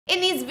In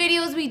these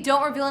videos, we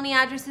don't reveal any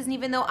addresses, and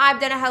even though I've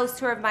done a house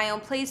tour of my own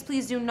place,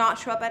 please do not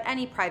show up at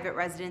any private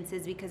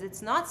residences because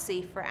it's not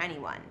safe for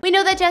anyone. We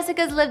know that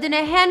Jessica's lived in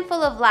a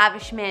handful of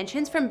lavish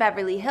mansions from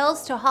Beverly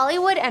Hills to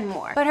Hollywood and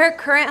more, but her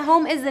current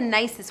home is the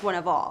nicest one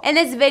of all. In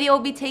this video,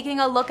 we'll be taking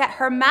a look at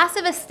her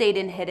massive estate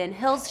in Hidden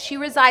Hills she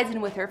resides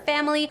in with her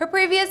family, her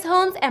previous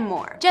homes, and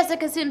more.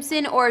 Jessica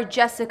Simpson, or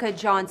Jessica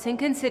Johnson,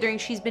 considering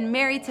she's been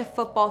married to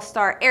football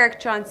star Eric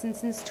Johnson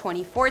since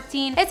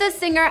 2014, is a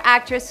singer,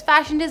 actress,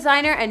 fashion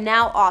designer, and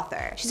now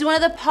author. She's one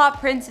of the pop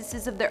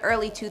princesses of the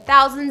early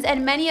 2000s,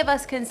 and many of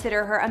us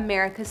consider her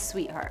America's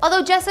sweetheart.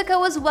 Although Jessica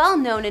was well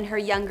known in her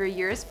younger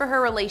years for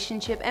her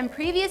relationship and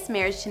previous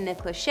marriage to Nick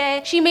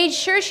Lachey, she made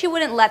sure she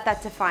wouldn't let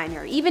that define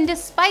her, even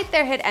despite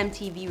their hit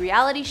MTV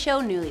reality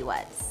show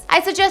Newlyweds. I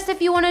suggest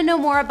if you want to know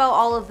more about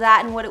all of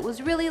that and what it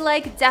was really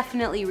like,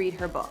 definitely read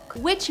her book,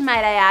 which,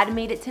 might I add,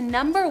 made it to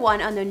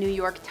 #1 on the New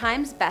York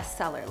Times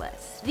bestseller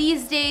list.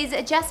 These days,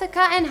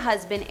 Jessica and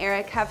husband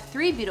Eric have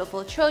 3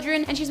 beautiful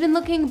children, and she's been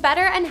looking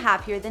better and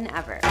happier than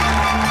ever.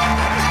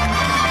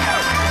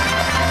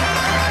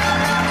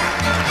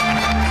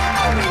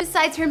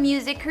 Besides her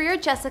music career,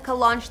 Jessica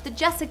launched the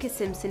Jessica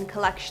Simpson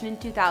collection in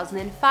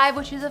 2005,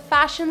 which is a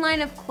fashion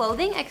line of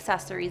clothing,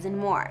 accessories, and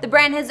more. The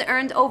brand has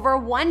earned over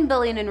 $1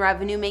 billion in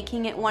revenue,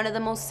 making it one of the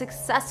most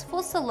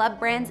successful celeb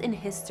brands in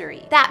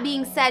history. That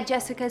being said,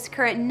 Jessica's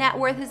current net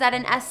worth is at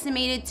an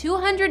estimated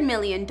 $200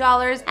 million,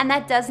 and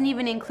that doesn't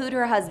even include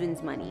her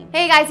husband's money.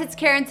 Hey guys, it's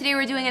Karen. Today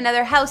we're doing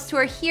another house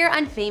tour here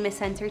on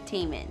Famous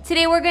Entertainment.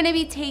 Today we're going to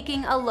be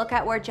taking a look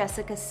at where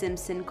Jessica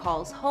Simpson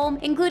calls home,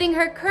 including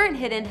her current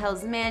Hidden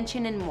Hills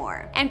mansion and more.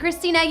 And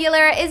Christina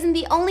Aguilera isn't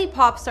the only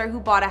pop star who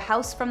bought a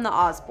house from the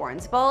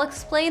Osbournes, but I'll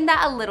explain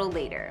that a little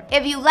later.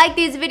 If you like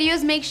these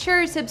videos, make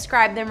sure to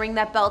subscribe and ring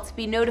that bell to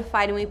be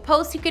notified when we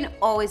post. You can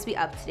always be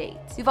up to date.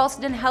 We've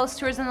also done house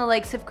tours on the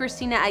likes of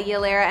Christina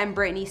Aguilera and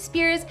Britney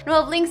Spears, and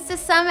we'll have links to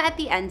some at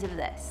the end of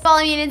this.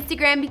 Follow me on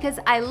Instagram because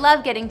I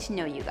love getting to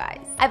know you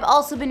guys. I've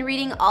also been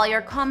reading all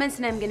your comments,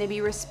 and I'm going to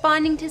be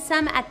responding to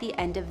some at the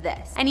end of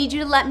this. I need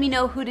you to let me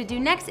know who to do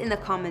next in the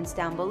comments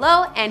down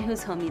below and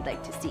whose home you'd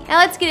like to see. Now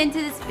let's get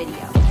into this video.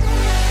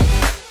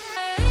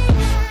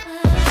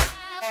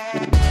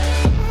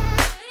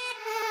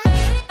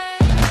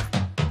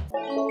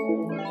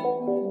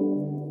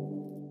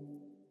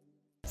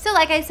 So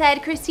like I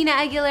said, Christina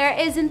Aguilera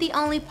isn't the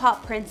only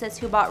pop princess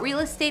who bought real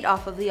estate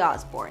off of the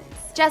Osbournes.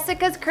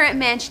 Jessica's current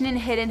mansion in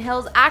Hidden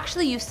Hills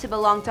actually used to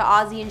belong to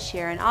Ozzy and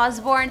Sharon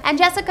Osbourne, and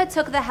Jessica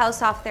took the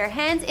house off their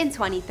hands in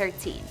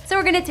 2013. So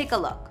we're gonna take a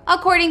look.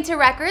 According to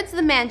records,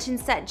 the mansion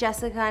set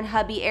Jessica and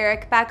hubby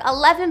Eric back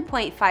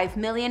 $11.5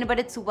 million, but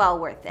it's well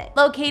worth it.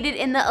 Located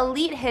in the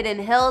elite Hidden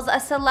Hills, a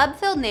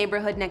celeb-filled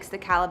neighborhood next to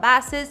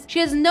Calabasas, she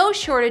has no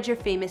shortage of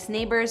famous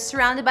neighbors,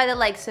 surrounded by the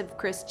likes of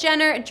Kris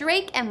Jenner,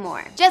 Drake, and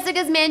more.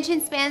 Jessica's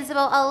mansion spans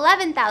about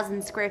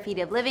 11,000 square feet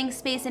of living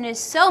space and is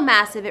so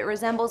massive it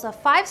resembles a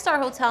 5-star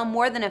hotel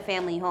more than a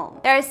family home.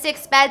 There are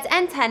 6 beds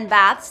and 10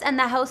 baths, and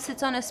the house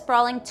sits on a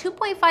sprawling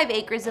 2.5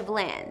 acres of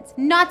land.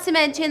 Not to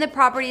mention, the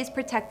property is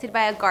protected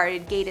by a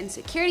guarded gate and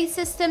security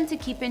system to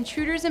keep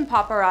intruders and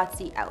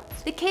paparazzi out.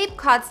 The Cape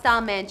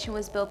Cod-style mansion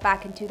was built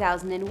back in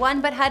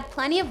 2001, but had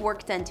plenty of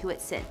work done to it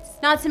since.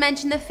 Not to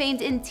mention, the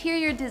famed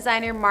interior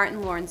designer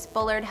Martin Lawrence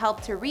Bullard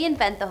helped to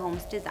reinvent the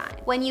home's design.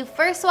 When you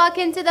first walk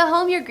into the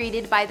home, you're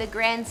greeted by the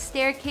grand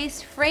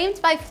staircase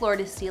framed by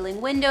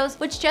floor-to-ceiling windows,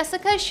 which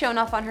Jessica has shown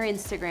off on her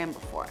Instagram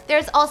before.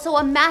 There's also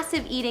a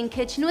massive eating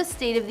kitchen with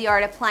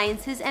state-of-the-art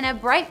appliances and a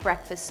bright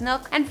breakfast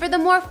nook, and for the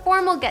more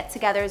formal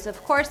get-togethers,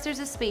 of course, there's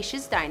a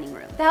spacious dining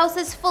room. The house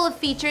is full of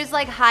features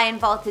like high and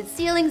vaulted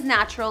ceilings,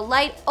 natural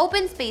light,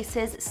 open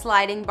spaces,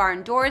 sliding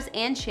barn doors,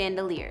 and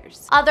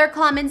chandeliers. Other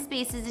common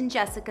spaces in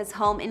Jessica's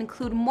home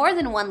include more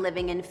than one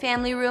living and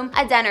family room,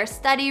 a den or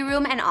study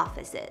room, and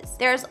offices.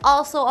 There's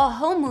also a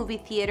home movie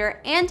theater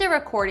and a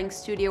recording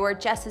studio where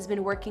Jess has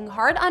been working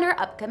hard on her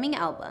upcoming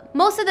album.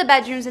 Most of the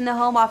bedrooms in the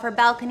home offer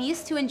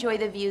balconies to enjoy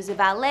the views of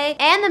LA,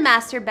 and the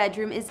master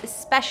bedroom is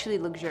especially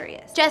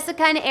luxurious.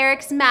 Jessica and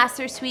Eric's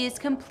master suite is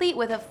complete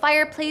with a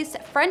fireplace,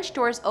 French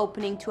doors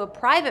opening to a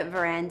private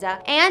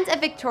veranda, and a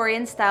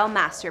Victorian-style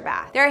master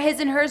bath. There are his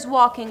and hers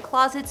walk-in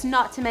closets,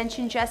 not to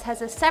mention Jess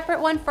has a separate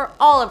one for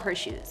all of her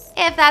shoes.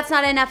 If that's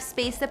not enough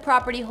space, the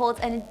property holds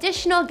an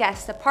additional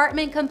guest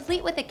apartment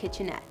complete with a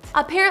kitchenette.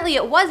 Apparently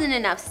it wasn't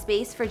enough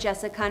space for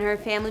Jessica and her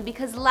family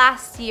because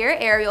last year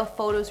aerial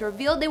photos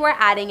revealed they were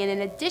adding in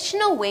an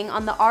additional wing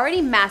on the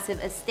already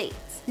massive estate.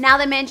 Now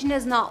the mansion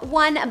has not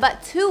 1,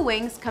 but 2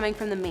 wings coming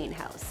from the main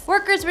house.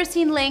 Workers were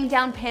seen laying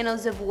down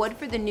panels of wood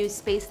for the new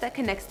space that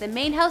connects the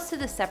main house to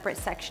the separate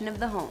section of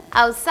the home.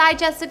 Outside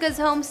Jessica's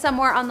home,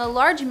 somewhere on the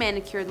large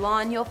manicured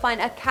lawn, you'll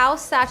find a cow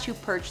statue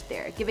perched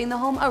there, giving the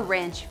home a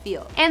ranch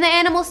feel. And the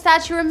animal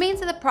statue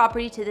remains at the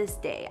property to this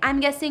day. I'm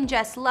guessing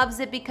Jess loves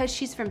it because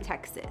she's from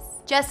Texas.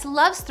 Jess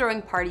loves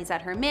throwing parties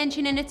at her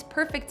mansion, and it's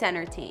perfect to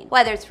entertain.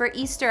 Whether it's for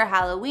Easter or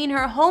Halloween,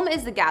 her home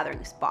is the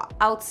gathering spot.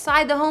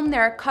 Outside the home,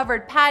 there are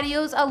covered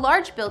patios, a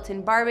large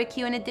built-in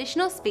barbecue, and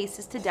additional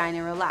spaces to dine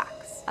and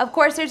relax. house. Of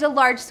course, there's a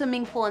large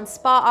swimming pool and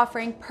spa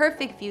offering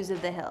perfect views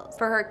of the hills.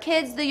 For her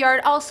kids, the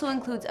yard also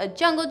includes a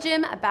jungle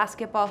gym, a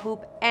basketball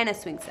hoop, and a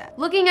swing set.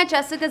 Looking at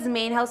Jessica's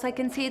main house, I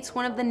can say it's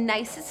one of the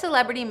nicest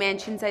celebrity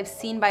mansions I've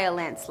seen by a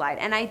landslide,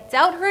 and I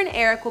doubt her and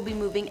Eric will be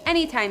moving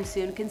anytime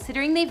soon,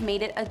 considering they've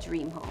made it a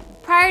dream home.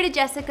 Prior to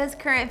Jessica's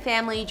current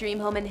family dream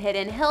home in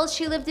Hidden Hills,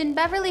 she lived in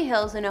Beverly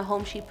Hills in a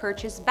home she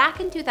purchased back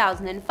in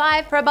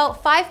 2005 for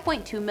about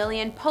 $5.2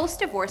 million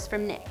post-divorce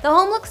from Nick. The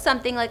home looks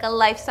something like a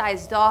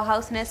life-size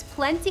dollhouse and has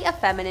plenty of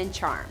feminine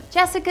charm.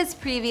 Jessica's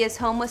previous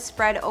home was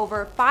spread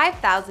over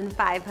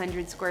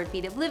 5,500 square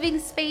feet of living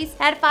space,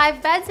 had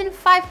 5 beds and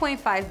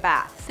 5.5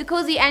 baths. The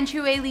cozy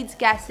entryway leads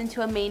guests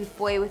into a main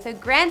foyer with a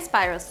grand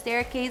spiral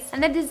staircase,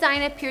 and the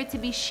design appeared to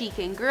be chic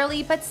and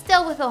girly, but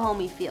still with a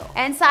homey feel.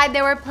 Inside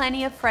there were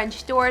plenty of French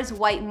doors,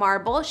 white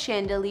marble,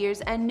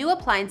 chandeliers, and new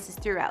appliances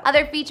throughout.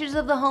 Other features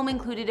of the home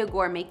included a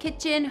gourmet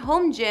kitchen,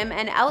 home gym,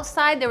 and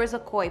outside there was a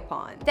koi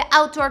pond. The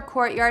outdoor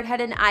courtyard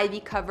had an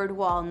ivy-covered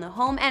wall in the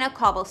home and a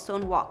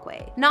cobblestone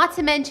walkway. Not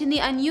to mention the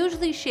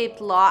unusually shaped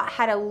lot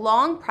had a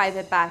long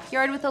private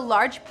backyard with a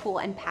large pool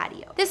and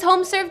patio. This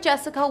home served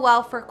Jessica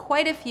well for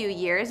quite a few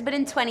years, but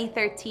in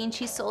 2013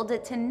 she sold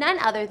it to none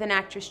other than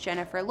actress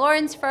Jennifer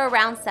Lawrence for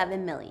around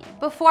 $7 million.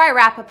 Before I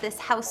wrap up this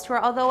house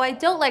tour, although I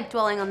don't like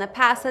dwelling on the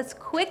past, let's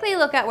quickly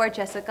look at where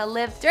Jessica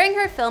lived during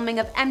her filming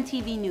of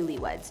MTV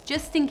Newlyweds,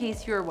 just in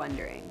case you were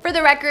wondering. For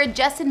the record,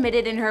 Jess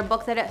admitted in her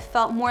book that it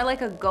felt more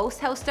like a ghost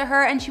house to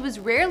her, and she was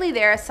rarely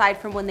there aside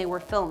from when they were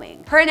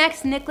filming. Her and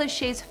ex Nick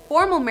Lachey's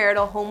formal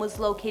marital home was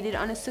located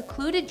on a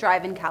secluded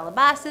drive in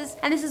Calabasas,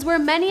 and this is where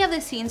many of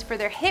the scenes for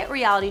their hit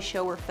reality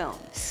show were filmed.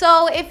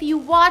 So if you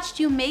watched,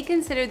 you may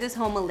consider this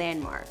home a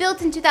landmark.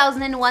 Built in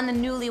 2001, the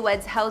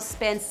Newlyweds house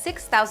spanned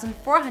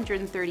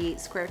 6,438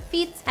 square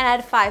feet and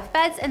had 5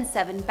 beds and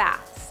 7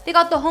 baths. They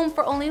got the home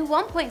for only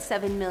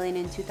 $1.7 million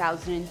in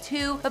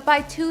 2002, but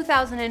by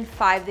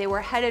 2005 they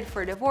were headed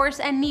for divorce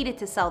and needed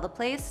to sell the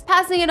place,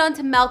 passing it on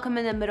to Malcolm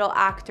in the Middle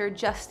actor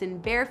Justin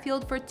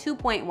Bearfield for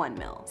 $2.1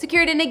 million.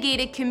 Secured in a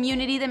gated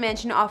community, the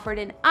mansion offered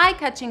an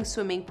eye-catching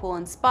swimming pool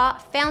and spa,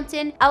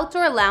 fountain,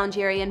 outdoor lounge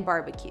area, and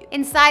barbecue.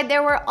 Inside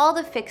there were all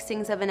the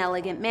fixings of an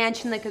elegant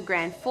mansion like a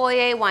grand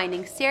foyer,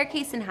 winding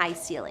staircase, and high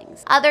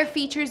ceilings. Other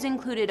features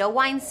included a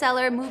wine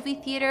cellar, movie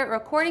theater,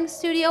 recording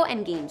studio,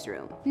 and games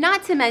room.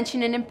 Not to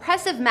mention an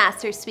impressive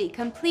master suite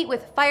complete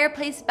with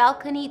fireplace,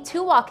 balcony,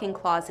 2 walk-in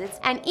closets,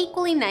 and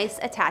equally nice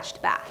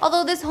attached bath.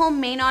 Although this home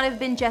may not have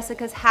been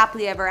Jessica's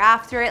happily ever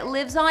after, it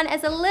lives on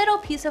as a little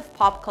piece of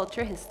pop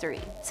culture history.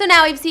 So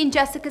now we've seen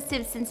Jessica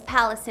Simpson's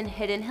palace in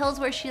Hidden Hills,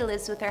 where she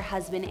lives with her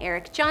husband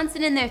Eric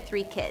Johnson and their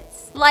 3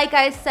 kids. Like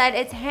I said,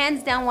 it's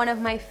hands down one of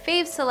my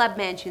fave celeb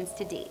mansions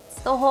to date.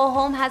 The whole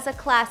home has a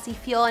classy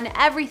feel and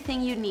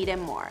everything you need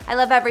and more. I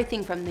love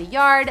everything from the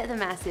yard, the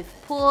massive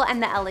pool,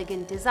 and the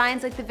elegant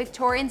designs like the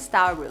Victorian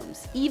style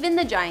rooms, even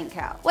the giant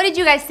cow. What did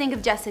you guys think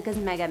of Jessica's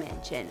mega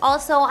mansion?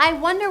 Also, I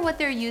wonder what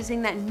they're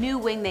using that new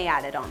wing they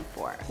added on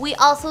for. We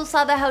also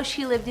saw the house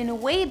she lived in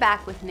way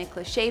back with Nick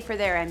Lachey for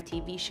their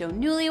MTV show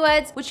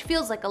Newlyweds, which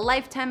feels like a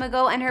lifetime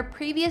ago, and her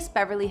previous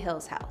Beverly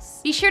Hills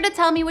house. Be sure to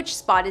tell me which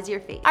spot is your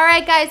favorite.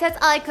 Alright guys,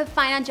 that's all I could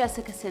find on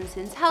Jessica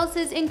Simpson's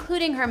houses,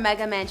 including her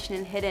mega mansion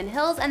in Hidden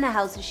Hills and the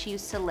houses she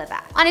used to live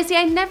at. Honestly,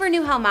 I never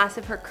knew how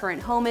massive her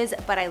current home is,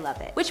 but I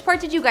love it. Which part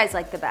did you guys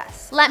like the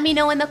best? Let me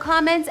know in the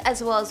comments,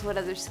 as well as what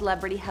other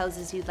celebrity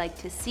houses you'd like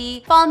to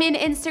see. Follow me on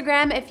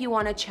Instagram if you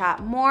want to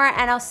chat more,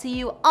 and I'll see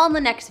you all in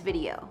the next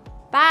video.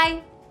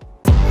 Bye!